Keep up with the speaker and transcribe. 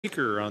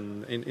Speaker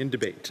in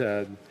debate.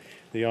 The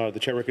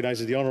chair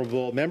recognizes the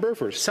honourable member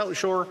for South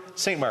Shore,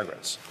 St.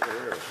 Margaret's.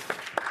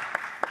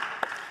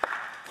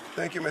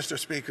 Thank you, Mr.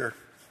 Speaker.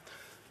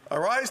 I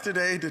rise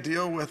today to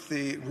deal with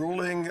the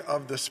ruling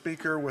of the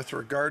Speaker with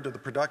regard to the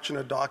production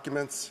of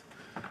documents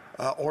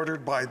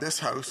ordered by this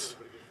House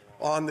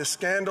on the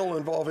scandal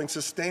involving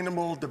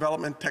Sustainable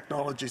Development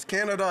Technologies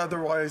Canada,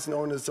 otherwise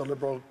known as the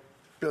Liberal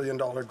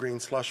billion-dollar Green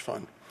Slush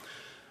Fund.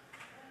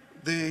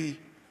 The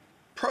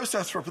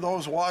process for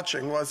those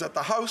watching was that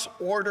the House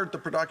ordered the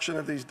production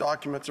of these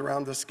documents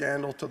around the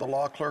scandal to the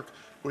law clerk,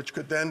 which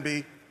could then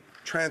be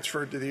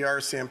transferred to the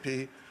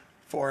RCMP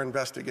for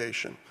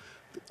investigation.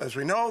 As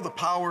we know, the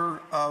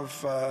power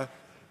of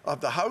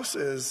the House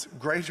is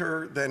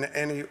greater than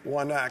any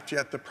one act,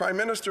 yet the Prime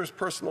Minister's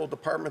personal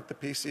department, the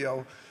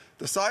PCO,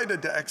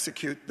 decided to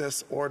execute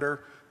this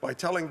order by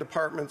telling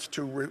departments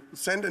to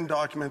send in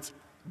documents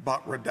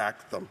but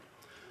redact them.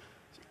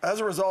 As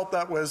a result,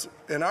 that was,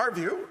 in our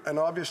view, and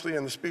obviously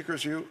in the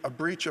Speaker's view, a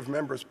breach of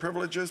members'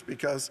 privileges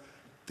because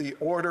the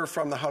order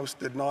from the House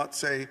did not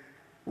say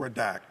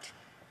redact.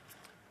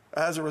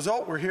 As a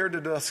result, we're here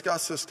to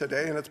discuss this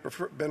today, and it's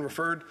been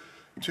referred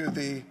to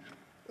the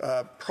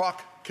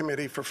PROC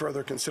committee for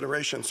further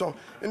consideration. So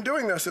in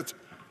doing this, it's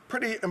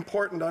pretty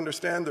important to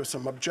understand there's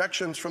some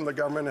objections from the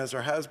government, as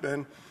there has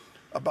been,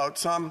 about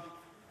some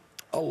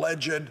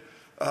alleged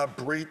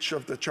breach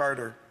of the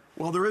Charter.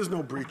 Well, there is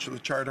no breach of the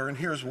Charter, and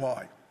here's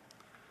why.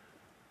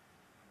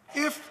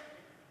 If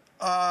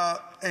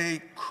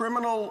a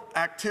criminal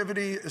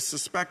activity is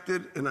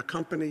suspected in a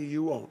company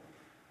you own,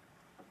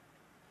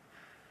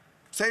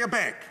 say a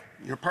bank,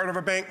 you're part of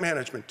a bank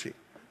management team,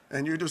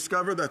 and you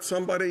discover that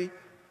somebody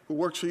who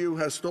works for you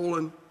has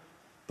stolen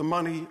the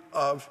money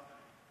of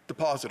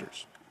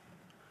depositors.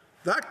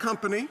 That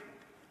company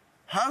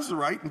has the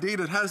right,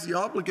 indeed it has the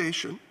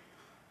obligation,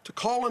 to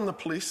call in the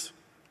police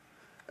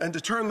and to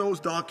turn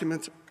those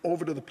documents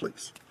over to the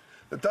police.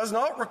 It does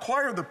not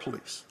require the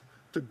police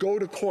to go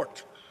to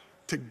court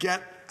to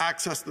get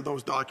access to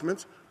those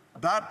documents.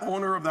 That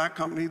owner of that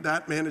company,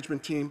 that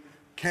management team,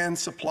 can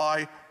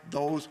supply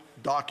those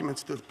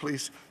documents to the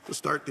police to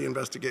start the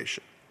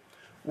investigation.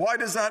 Why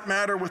does that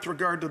matter with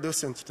regard to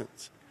this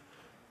instance?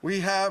 We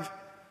have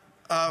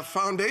a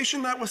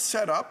foundation that was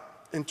set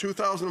up in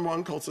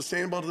 2001 called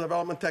Sustainable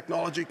Development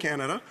Technology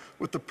Canada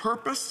with the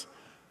purpose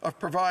of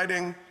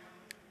providing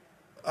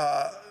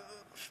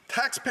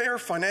taxpayer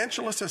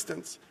financial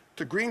assistance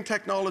to green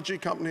technology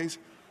companies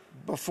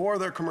before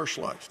they're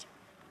commercialized.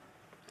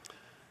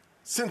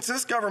 Since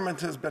this government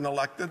has been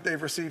elected,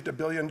 they've received $1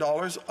 billion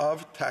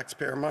of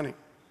taxpayer money.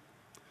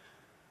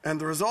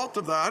 And the result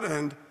of that,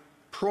 and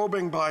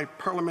probing by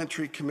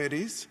parliamentary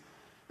committees,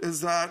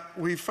 is that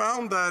we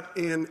found that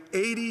in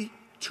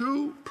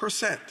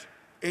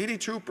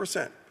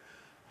 82%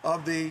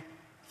 of the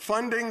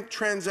funding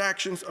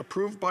transactions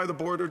approved by the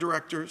Board of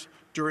Directors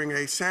during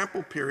a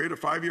sample period, a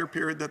 5-year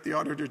period that the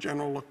Auditor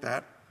General looked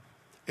at,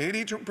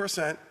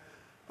 82%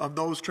 of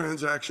those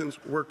transactions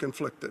were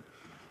conflicted.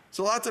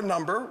 So that's a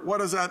number. What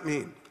does that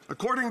mean?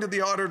 According to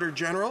the Auditor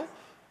General,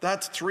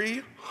 that's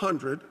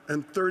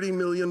 $330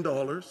 million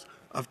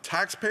of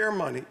taxpayer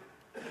money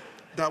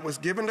that was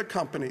given to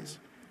companies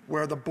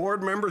where the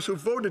board members who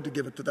voted to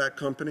give it to that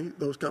company,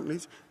 those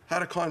companies,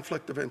 had a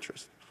conflict of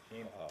interest.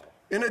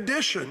 In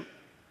addition,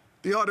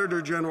 the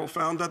Auditor General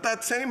found that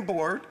that same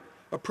board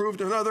approved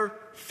another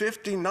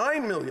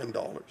 $59 million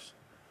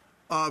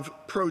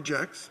of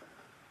projects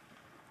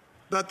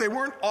that they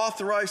weren't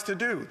authorized to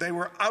do. They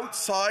were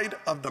outside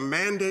of the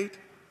mandate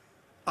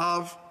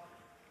of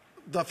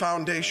the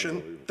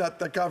foundation that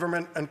the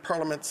government and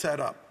Parliament set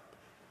up.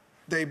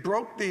 They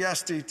broke the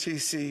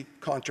SDTC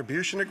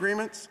contribution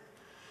agreements,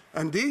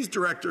 and these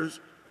directors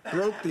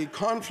broke the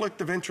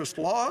conflict of interest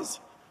laws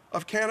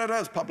of Canada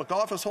as public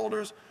office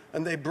holders,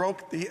 and they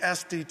broke the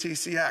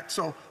SDTC Act.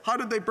 So how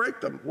did they break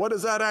them? What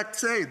does that act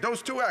say?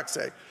 Those two acts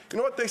say. You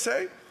know what they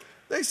say?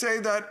 They say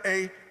that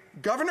a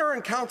governor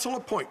and council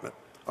appointment,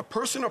 a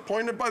person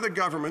appointed by the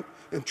government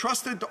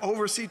entrusted to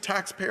oversee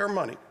taxpayer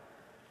money,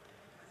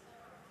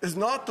 is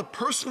not to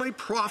personally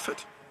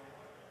profit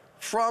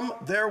from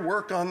their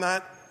work on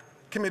that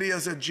committee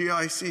as a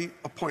GIC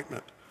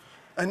appointment,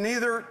 and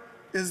neither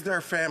is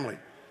their family.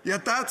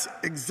 Yet that's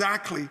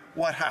exactly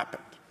what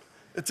happened.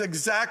 It's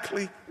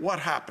exactly what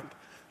happened.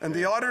 And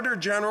the Auditor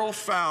General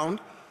found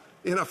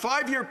in a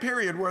 5-year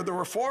period where there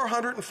were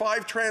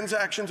 405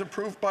 transactions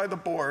approved by the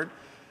board,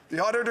 the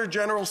Auditor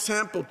General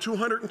sampled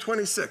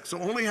 226, so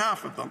only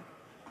half of them,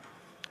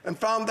 and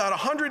found that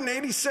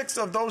 186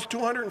 of those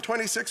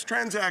 226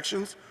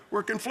 transactions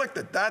were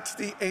conflicted. That's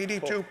the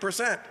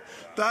 82%.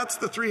 That's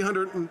the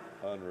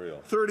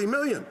 $330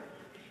 million.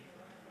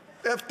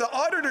 If the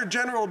Auditor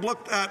General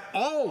looked at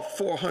all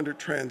 400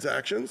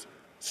 transactions,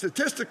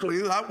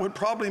 statistically, that would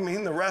probably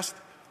mean the rest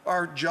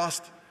are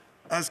just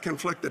as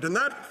conflicted. And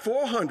that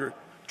 400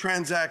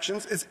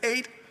 transactions is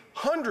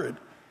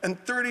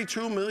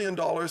 $832 million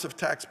of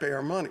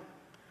taxpayer money.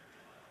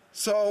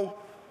 So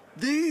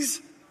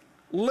these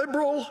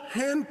Liberal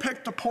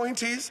hand-picked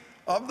appointees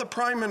of the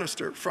Prime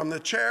Minister from the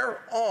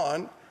chair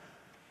on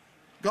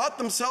got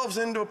themselves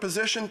into a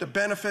position to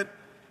benefit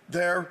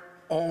their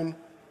own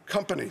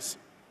companies.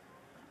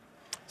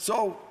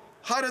 So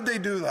how did they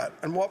do that,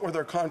 and what were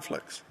their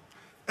conflicts?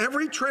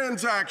 Every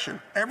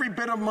transaction, every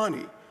bit of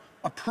money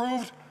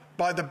approved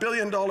by the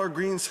billion-dollar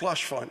green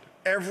slush fund,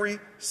 every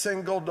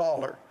single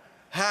dollar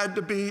had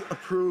to be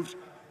approved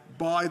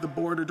by the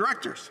board of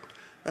directors.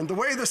 And the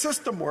way the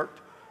system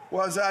worked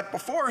was that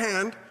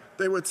beforehand,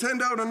 they would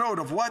send out a note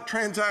of what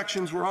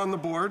transactions were on the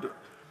board,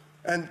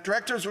 and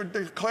directors would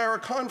declare a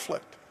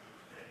conflict.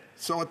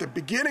 So at the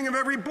beginning of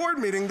every board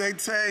meeting, they'd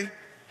say,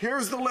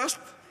 here's the list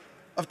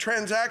of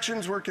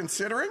transactions we're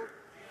considering.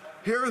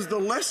 Here's the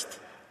list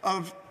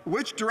of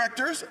which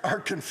directors are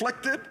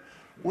conflicted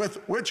with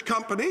which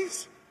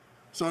companies.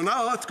 So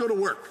now let's go to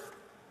work.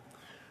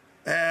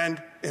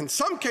 And in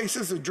some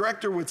cases, the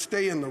director would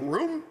stay in the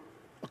room,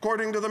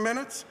 according to the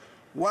minutes,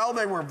 while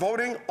they were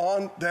voting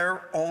on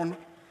their own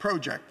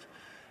project.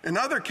 In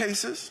other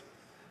cases,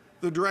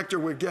 the director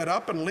would get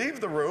up and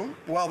leave the room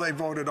while they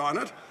voted on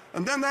it,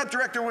 and then that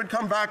director would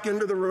come back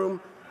into the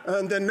room,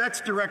 and the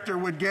next director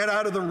would get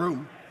out of the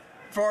room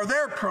for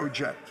their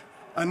project.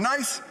 A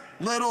nice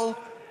little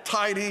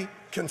tidy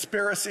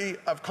conspiracy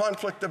of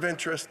conflict of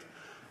interest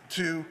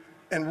to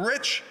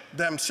enrich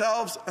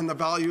themselves and the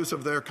values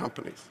of their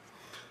companies.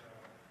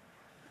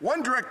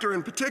 One director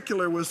in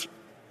particular was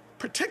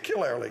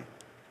particularly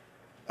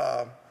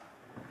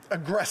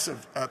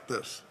aggressive at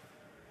this.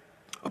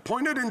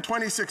 Appointed in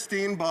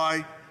 2016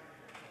 by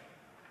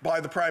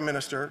the Prime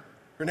Minister,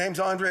 her name's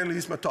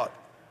Andrée-Lise Méthode.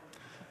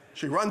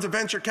 She runs a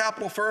venture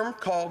capital firm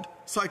called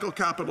Cycle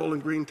Capital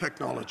and Green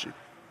Technology.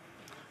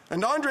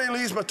 And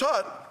Andrée-Lise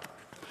Méthode,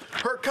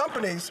 her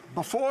companies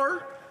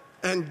before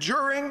and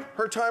during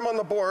her time on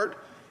the board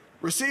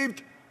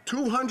received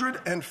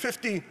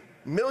 $250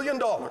 million.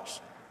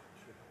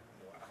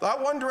 That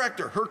one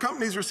director, her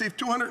companies received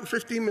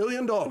 $250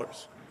 million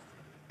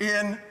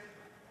in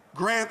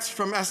grants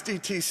from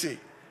SDTC.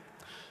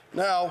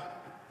 Now,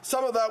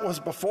 some of that was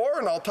before,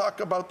 and I'll talk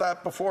about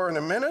that before in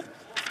a minute,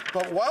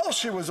 but while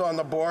she was on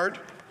the board,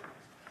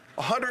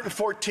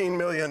 114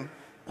 million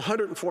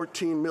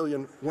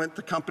went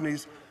to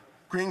companies,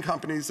 green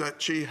companies that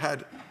she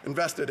had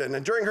invested in.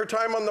 And during her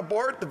time on the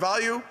board, the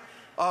value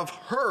of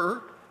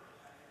her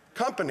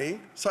company,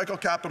 Cycle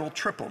Capital,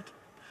 tripled.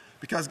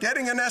 Because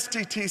getting an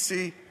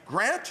SDTC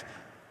grant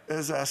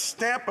is a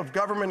stamp of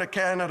Government of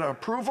Canada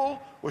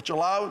approval, which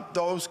allowed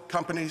those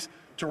companies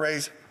to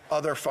raise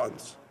other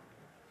funds.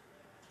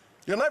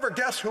 You'll never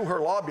guess who her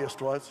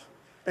lobbyist was.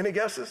 Any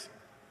guesses?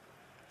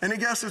 Any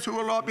guesses who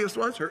her lobbyist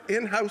was? Her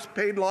in-house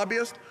paid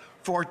lobbyist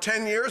for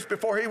 10 years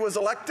before he was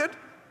elected?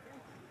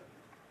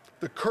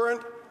 The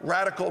current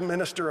radical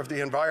Minister of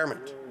the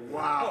Environment.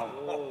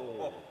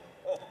 Wow.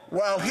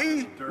 While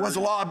he was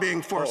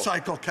lobbying for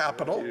Cycle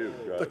Capital,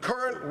 the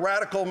current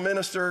radical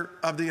Minister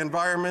of the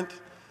Environment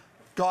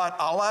got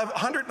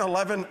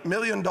 $111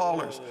 million.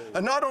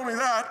 And not only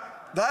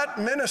that, that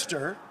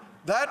minister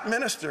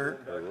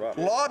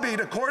lobbied,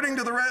 according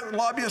to the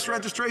Lobbyist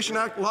Registration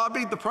Act,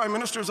 lobbied the Prime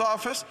Minister's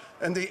office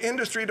and the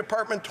Industry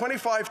Department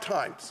 25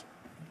 times.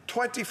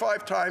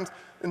 25 times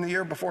in the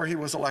year before he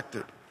was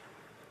elected.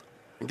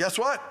 And guess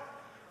what?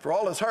 For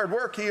all his hard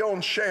work, he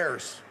owns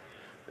shares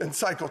in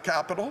Cycle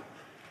Capital,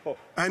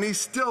 and he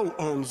still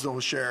owns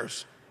those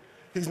shares.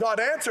 He's not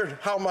answered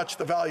how much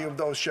the value of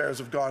those shares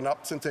have gone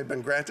up since they've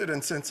been granted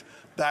and since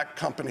that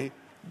company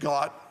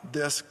got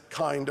this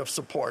kind of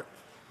support.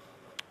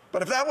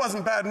 But if that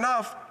wasn't bad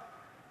enough,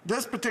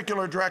 this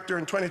particular director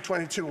in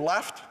 2022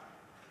 left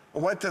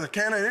and went to the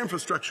Canada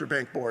Infrastructure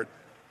Bank Board.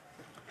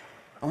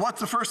 And what's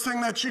the first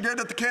thing that she did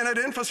at the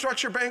Canada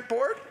Infrastructure Bank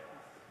Board?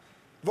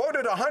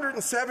 Voted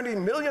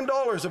 $170 million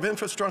of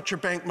infrastructure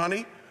bank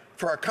money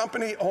for a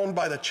company owned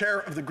by the chair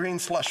of the Green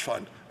Slush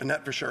Fund,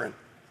 Annette Verschuren.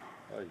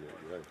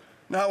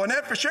 Now,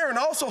 Annette Verschuren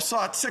also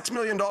sought $6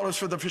 million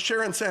for the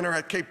Verschuren Center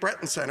at Cape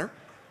Breton Center,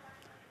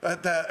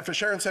 at the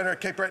Verschuren Center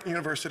at Cape Breton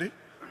University,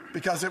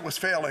 because it was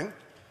failing.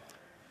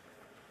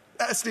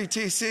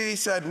 SDTC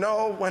said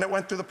no when it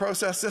went through the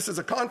process. This is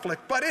a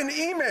conflict. But in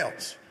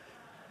emails,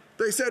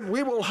 they said,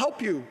 we will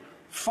help you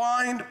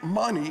find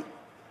money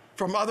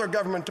from other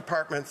government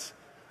departments.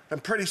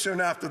 And pretty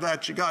soon after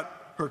that,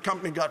 her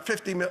company got the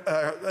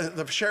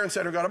Verschuren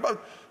Center got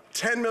about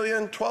 $10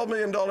 million, $12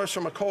 million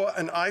from ACOA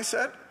and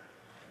ISED.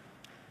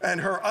 And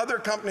her other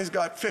companies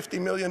got $50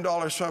 million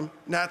from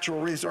Natural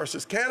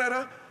Resources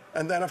Canada.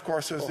 And then, of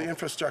course, there's the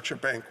Infrastructure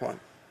Bank one.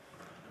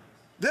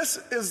 This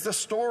is the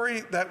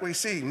story that we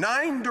see.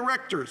 9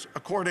 directors,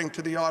 according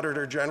to the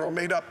Auditor General,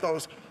 made up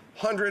those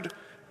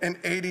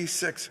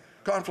 186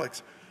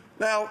 conflicts.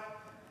 Now,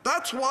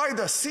 that's why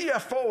the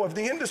CFO of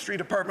the Industry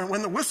Department,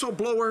 when the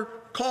whistleblower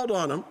called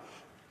on him,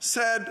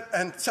 said,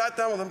 and sat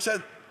down with him,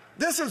 said,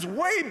 this is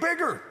way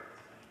bigger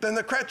than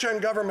the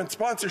Chrétien government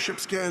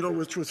sponsorship scandal,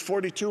 which was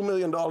 $42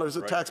 million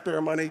of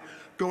taxpayer money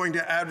going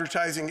to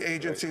advertising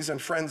agencies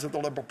and friends of the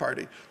Liberal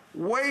Party.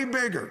 Way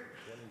bigger.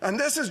 And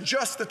this is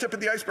just the tip of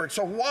the iceberg.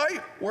 So why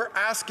we're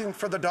asking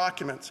for the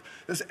documents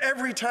is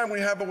every time we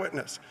have a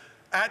witness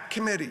at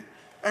committee,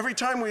 every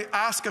time we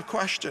ask a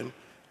question,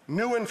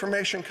 new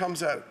information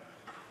comes out.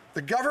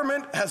 The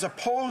government has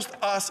opposed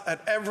us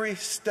at every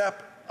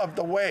step of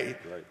the way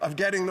of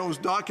getting those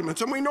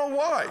documents, and we know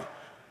why.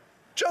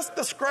 Just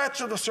the scratch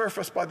of the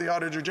surface by the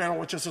Auditor General,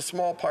 which is a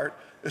small part,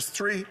 is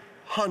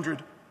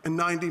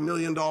 $390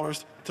 million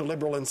to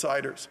Liberal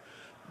insiders.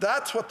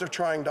 That's what they're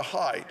trying to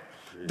hide.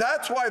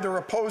 That's why they're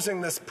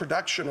opposing this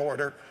production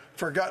order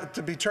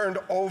to be turned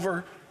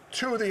over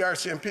to the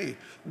RCMP.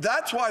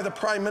 That's why the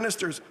Prime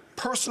Minister's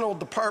personal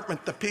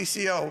department, the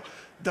PCO,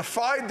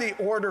 defied the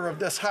order of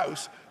this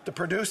House to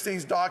produce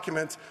these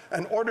documents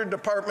and ordered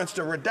departments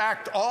to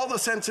redact all the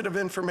sensitive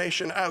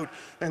information out.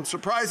 And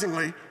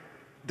surprisingly,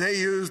 they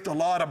used a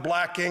lot of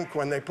black ink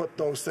when they put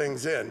those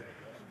things in.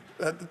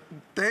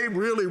 They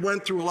really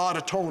went through a lot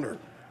of toner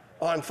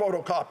on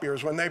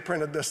photocopiers when they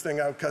printed this thing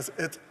out because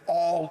it's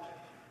all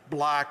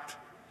blacked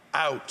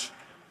out.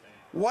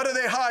 What are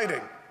they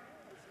hiding?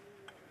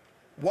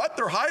 What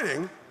they're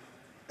hiding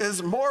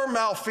is more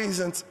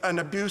malfeasance and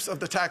abuse of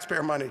the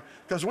taxpayer money.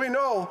 Because we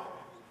know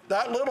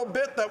that little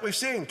bit that we've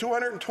seen,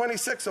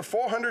 226 of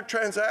 400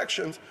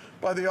 transactions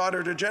by the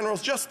Auditor General,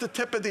 is just the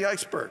tip of the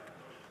iceberg.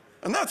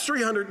 And that's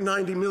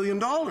 $390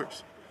 million.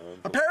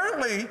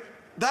 Apparently,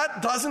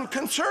 that doesn't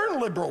concern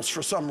Liberals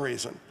for some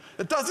reason.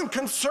 It doesn't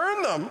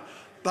concern them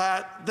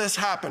that this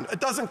happened. It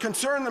doesn't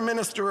concern the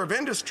Minister of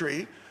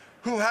Industry,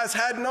 who has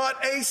had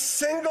not a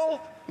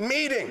single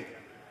meeting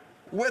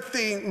with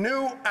the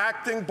new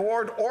acting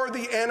board or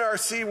the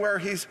NRC where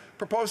he's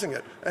proposing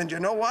it. And you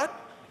know what?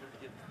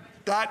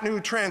 That new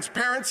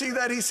transparency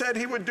that he said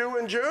he would do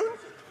in June,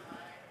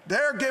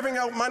 they're giving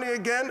out money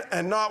again,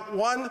 and not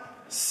one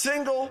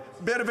single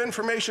bit of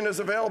information is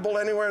available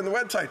anywhere on the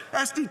website.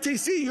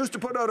 SDTC used to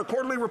put out a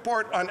quarterly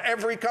report on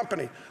every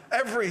company,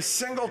 every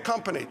single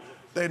company.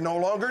 They no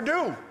longer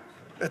do.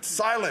 It's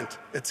silent,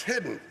 it's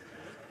hidden.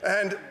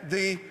 And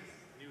the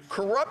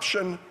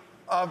corruption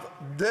of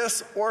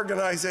this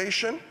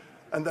organization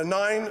and the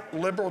 9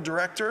 Liberal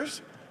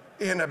directors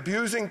in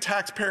abusing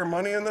taxpayer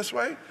money in this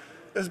way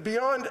is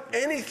beyond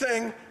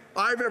anything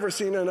I've ever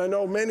seen, and I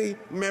know many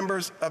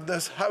members of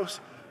this House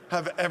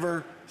have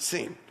ever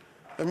seen.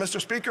 And Mr.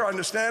 Speaker, I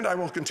understand I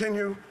will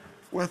continue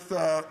with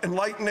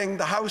enlightening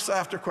the House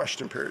after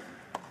question period.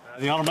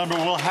 The honourable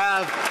member will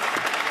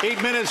have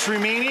 8 minutes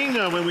remaining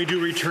when we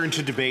do return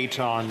to debate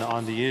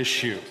on the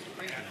issue.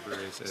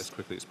 As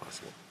quickly as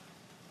possible.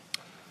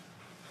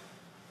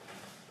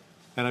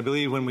 And I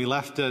believe when we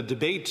left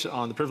debate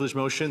on the privilege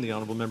motion, the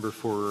honourable member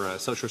for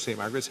South Shore St.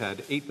 Margaret's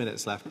had 8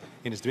 minutes left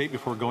in his debate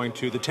before going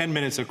to the 10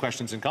 minutes of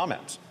questions and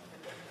comments.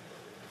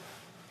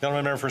 The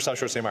honourable member for South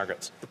Shore St.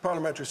 Margaret's. The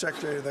Parliamentary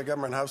Secretary of the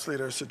Government House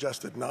Leader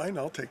suggested 9.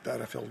 I'll take that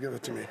if he'll give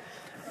it to me.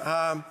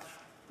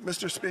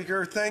 Mr.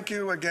 Speaker, thank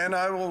you again.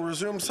 I will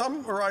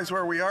summarize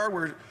where we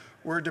are.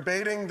 We're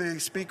debating the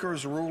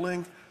Speaker's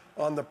ruling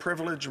on the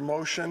privilege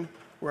motion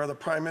where the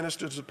Prime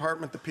Minister's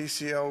Department, the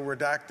PCO,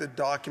 redacted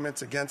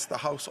documents against the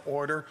House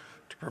order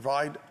to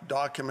provide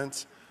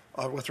documents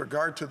with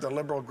regard to the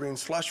Liberal Green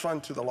Slush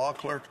Fund to the Law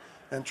Clerk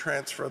and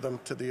transfer them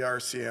to the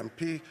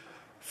RCMP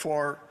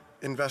for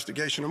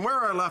investigation. And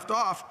where I left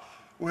off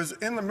was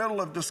in the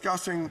middle of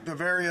discussing the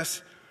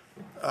various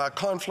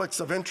conflicts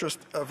of interest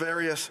of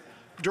various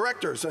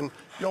directors. And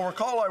you'll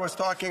recall I was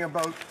talking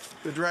about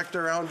the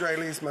director, Andre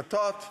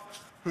Lise-Matot,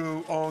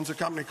 who owns a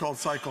company called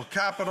Cycle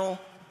Capital,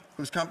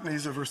 whose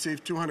companies have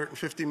received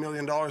 $250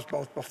 million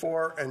both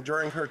before and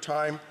during her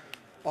time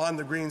on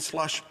the Green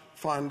Slush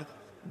Fund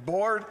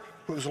board,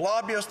 whose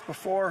lobbyist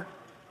before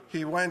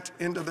he went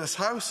into this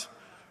House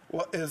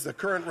is the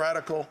current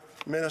Radical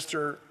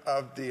Minister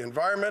of the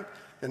Environment.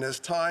 In his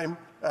time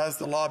as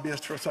the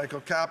lobbyist for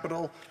Cycle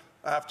Capital,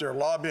 after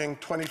lobbying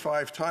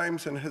 25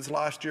 times in his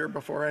last year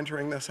before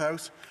entering this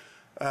House,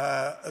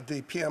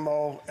 the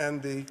PMO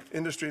and the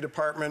Industry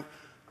Department,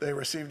 they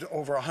received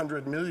over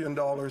 $100 million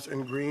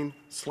in Green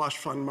Slush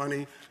Fund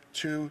money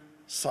to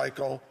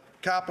Cycle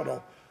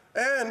Capital.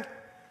 And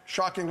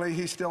shockingly,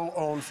 he still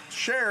owns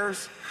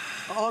shares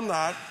on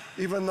that,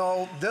 even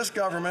though this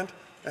government,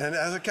 and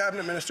as a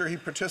cabinet minister, he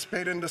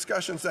participated in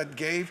discussions that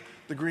gave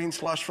the Green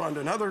Slush Fund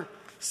another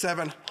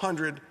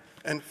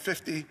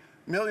 $750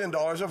 million,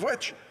 of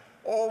which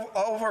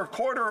over a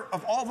quarter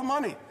of all the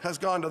money has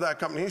gone to that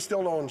company. He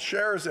still owns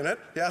shares in it.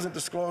 He hasn't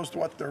disclosed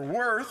what they're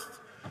worth,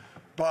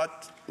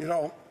 but, you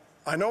know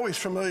he's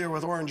familiar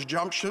with orange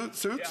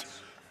jumpsuits, yes.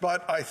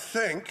 But I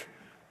think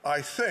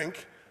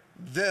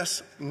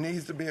this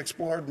needs to be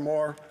explored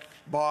more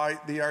by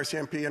the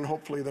RCMP, and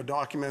hopefully the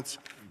documents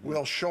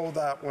will show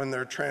that when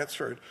they're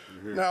transferred.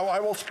 Now,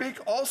 I will speak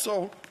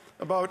also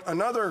about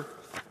another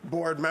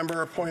board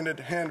member appointed,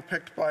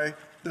 handpicked by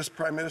this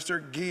Prime Minister,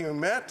 Guy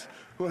Ouimet,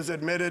 who has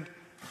admitted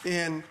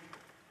in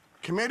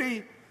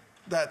committee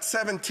that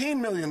 $17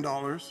 million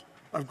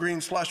of Green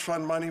Slush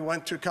Fund money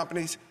went to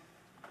companies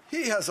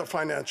he has a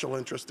financial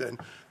interest in.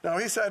 Now,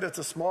 he said it's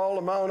a small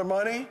amount of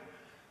money.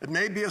 It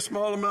may be a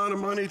small amount of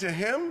money to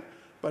him,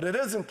 but it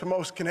isn't to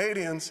most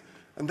Canadians.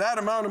 And that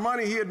amount of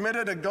money, he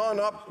admitted, had gone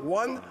up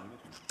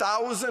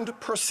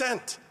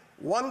 1,000%,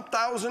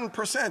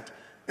 1,000%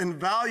 in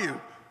value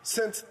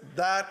since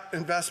that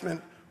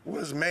investment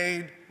was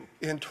made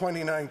in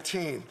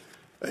 2019.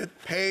 It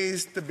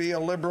pays to be a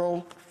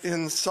Liberal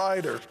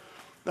insider.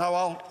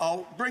 Now,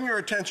 I'll bring your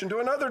attention to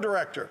another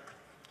director,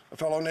 a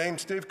fellow named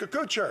Steve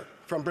Kukucher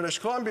from British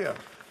Columbia.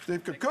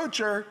 Steve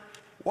Kukucher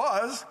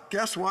was,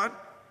 guess what,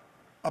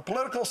 a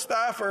political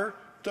staffer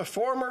to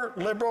former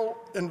Liberal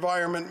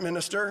Environment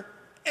Minister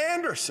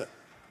Anderson.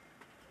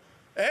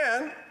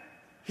 And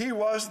he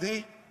was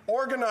the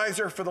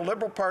organizer for the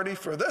Liberal Party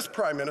for this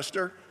Prime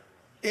Minister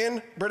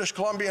in British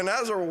Columbia, and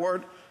as a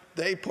reward,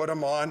 they put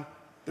him on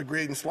the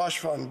Green Slush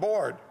Fund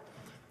board.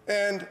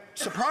 And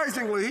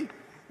surprisingly,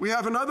 we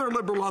have another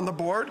Liberal on the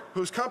board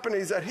whose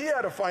companies that he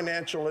had a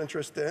financial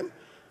interest in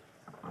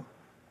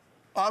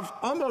of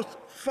almost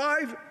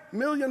 $5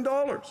 million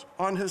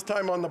on his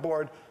time on the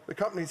board. The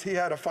companies he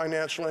had a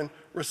financial in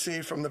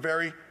received from the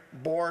very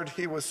board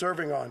he was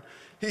serving on.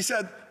 He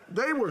said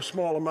they were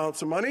small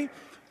amounts of money,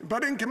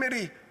 but in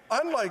committee,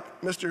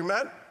 unlike Mr.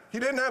 Humet, he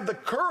didn't have the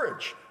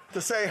courage to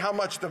say how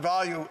much the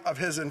value of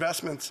his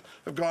investments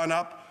have gone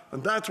up,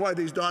 and that's why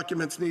these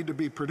documents need to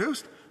be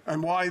produced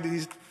and why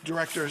these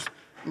directors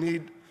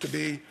need to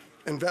be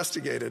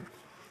investigated.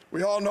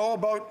 We all know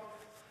about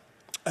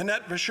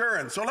Annette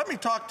Verschuren, so let me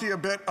talk to you a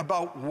bit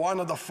about one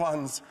of the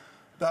funds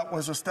that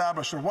was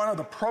established, or one of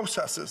the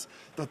processes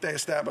that they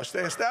established.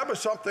 They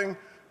established something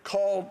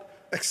called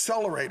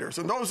accelerators,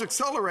 and those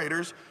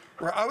accelerators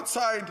were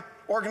outside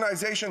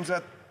organizations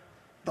that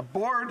the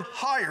board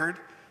hired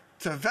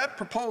to vet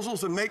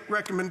proposals and make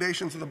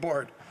recommendations to the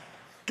board.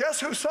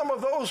 Guess who some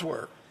of those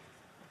were?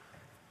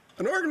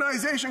 An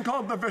organization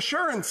called the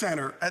Verschuren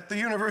Center at the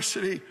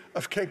University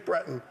of Cape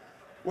Breton,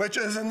 which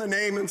is in the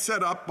name and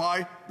set up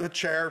by the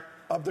chair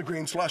of the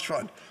Green Slush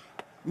Fund.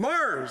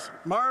 Mars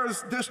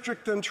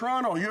District in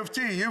Toronto, U of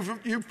T,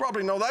 you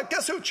probably know that.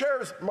 Guess who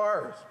chairs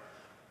Mars?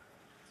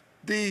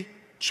 The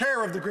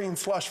chair of the Green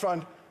Slush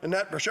Fund,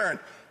 Annette Verschuren.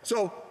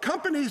 So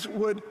companies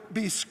would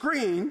be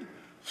screened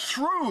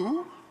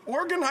through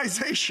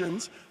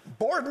organizations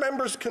board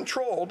members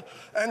controlled,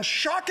 and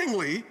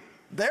shockingly,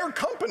 their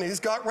companies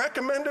got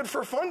recommended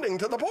for funding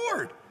to the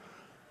board.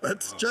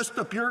 That's just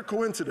a pure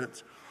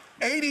coincidence.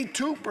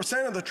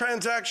 82% of the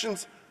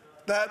transactions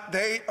that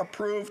they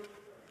approved,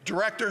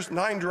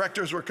 9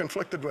 directors were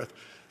conflicted with.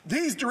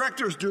 These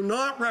directors do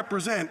not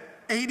represent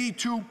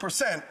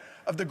 82%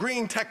 of the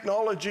green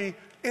technology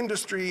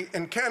industry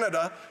in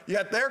Canada,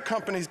 yet their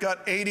companies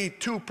got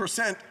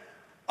 82%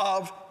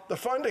 of the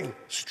funding.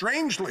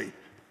 Strangely,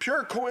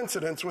 pure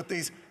coincidence with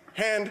these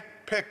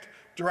hand-picked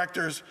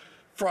directors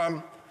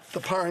from the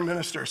Prime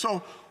Minister.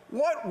 So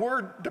what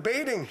we're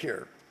debating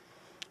here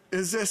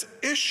is this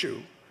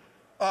issue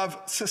of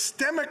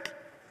systemic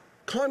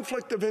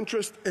conflict of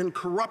interest and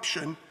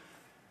corruption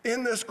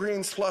in this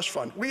Green Slush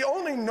Fund. We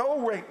only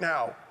know right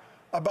now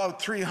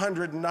about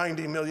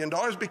 $390 million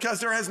because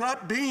there has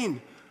not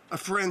been a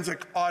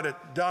forensic audit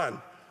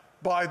done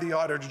by the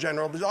Auditor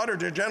General. The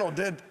Auditor General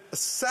did a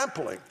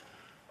sampling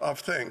of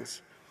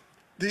things.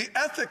 The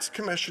Ethics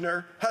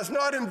Commissioner has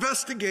not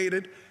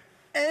investigated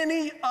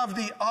any of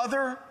the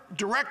other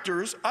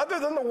directors other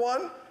than the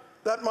one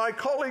that my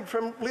colleague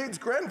from Leeds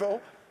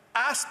Grenville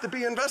asked to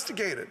be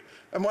investigated.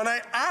 And when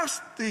I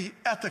asked the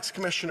Ethics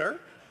Commissioner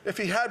if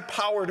he had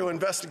power to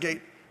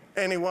investigate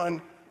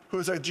anyone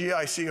who's a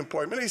GIC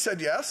appointment, he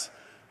said yes.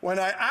 When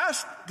I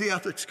asked the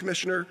Ethics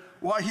Commissioner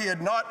why he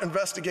had not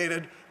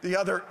investigated the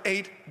other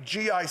 8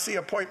 GIC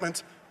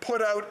appointments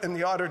put out in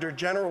the Auditor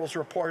General's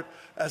report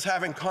as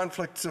having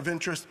conflicts of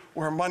interest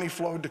where money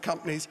flowed to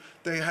companies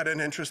they had an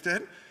interest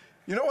in,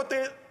 you know what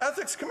the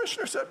Ethics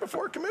Commissioner said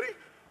before committee?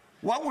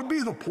 What would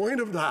be the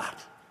point of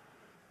that?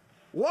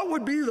 What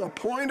would be the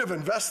point of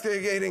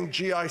investigating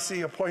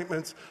GIC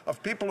appointments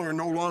of people who are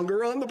no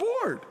longer on the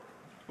board?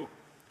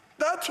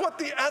 That's what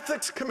the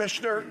Ethics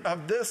Commissioner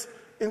of this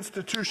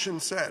institution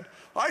said.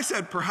 I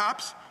said,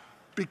 perhaps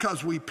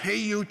because we pay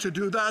you to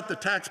do that, the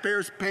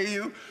taxpayers pay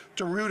you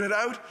to root it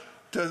out,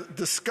 to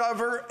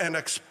discover and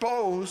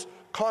expose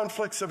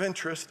conflicts of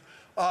interest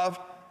of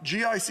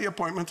GIC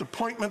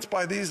appointments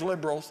by these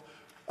Liberals,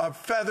 of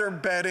feather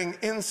bedding,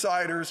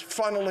 insiders,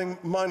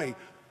 funneling money.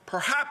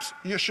 Perhaps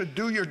you should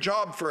do your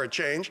job for a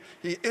change.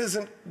 He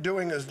isn't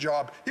doing his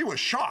job. He was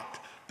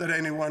shocked that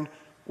anyone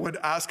would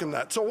ask him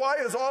that. So why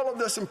is all of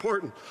this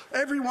important?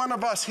 Every one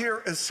of us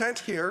here is sent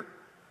here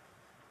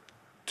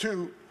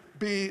to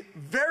be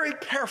very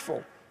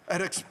careful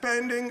at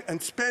expending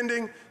and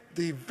spending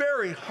the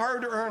very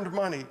hard-earned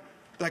money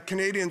that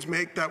Canadians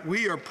make that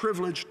we are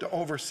privileged to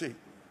oversee.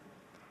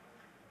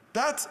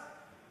 That's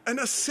an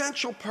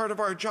essential part of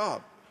our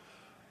job.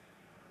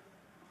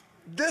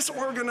 This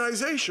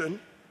organization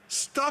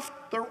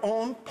stuffed their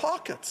own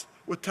pockets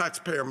with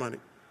taxpayer money.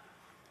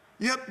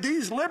 Yet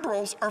these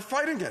Liberals are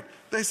fighting it.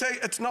 They say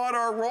it's not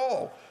our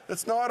role.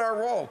 It's not our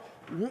role.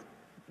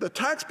 The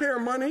taxpayer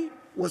money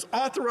was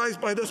authorized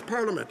by this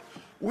Parliament.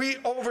 we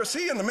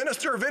oversee, and the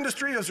Minister of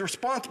Industry is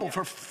responsible.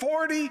 For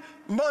 40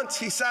 months,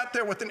 he sat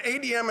there with an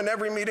ADM in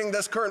every meeting,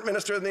 this current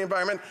Minister of the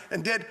Environment,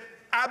 and did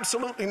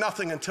absolutely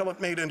nothing until it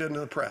made it into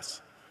the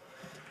press.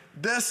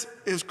 This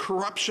is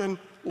corruption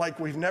like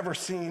we've never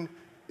seen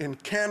in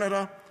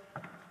Canada.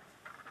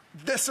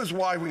 This is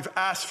why we've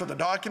asked for the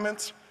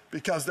documents,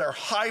 because they're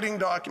hiding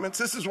documents.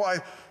 This is why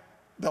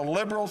the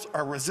Liberals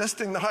are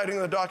resisting the hiding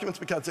of the documents,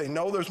 because they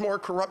know there's more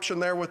corruption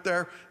there with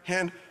their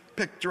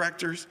hand-picked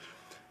directors.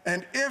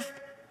 And if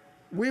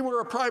we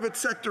were a private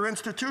sector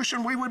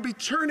institution, we would be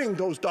turning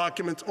those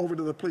documents over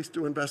to the police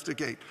to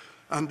investigate.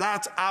 And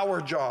that's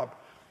our job.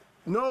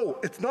 No,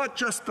 it's not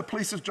just the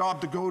police's job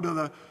to go to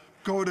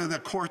the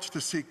courts to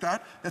seek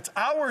that. It's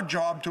our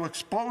job to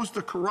expose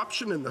the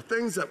corruption and the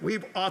things that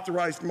we've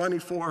authorized money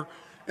for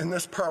in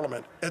this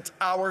Parliament. It's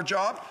our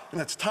job,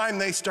 and it's time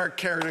they start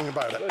caring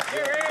about it.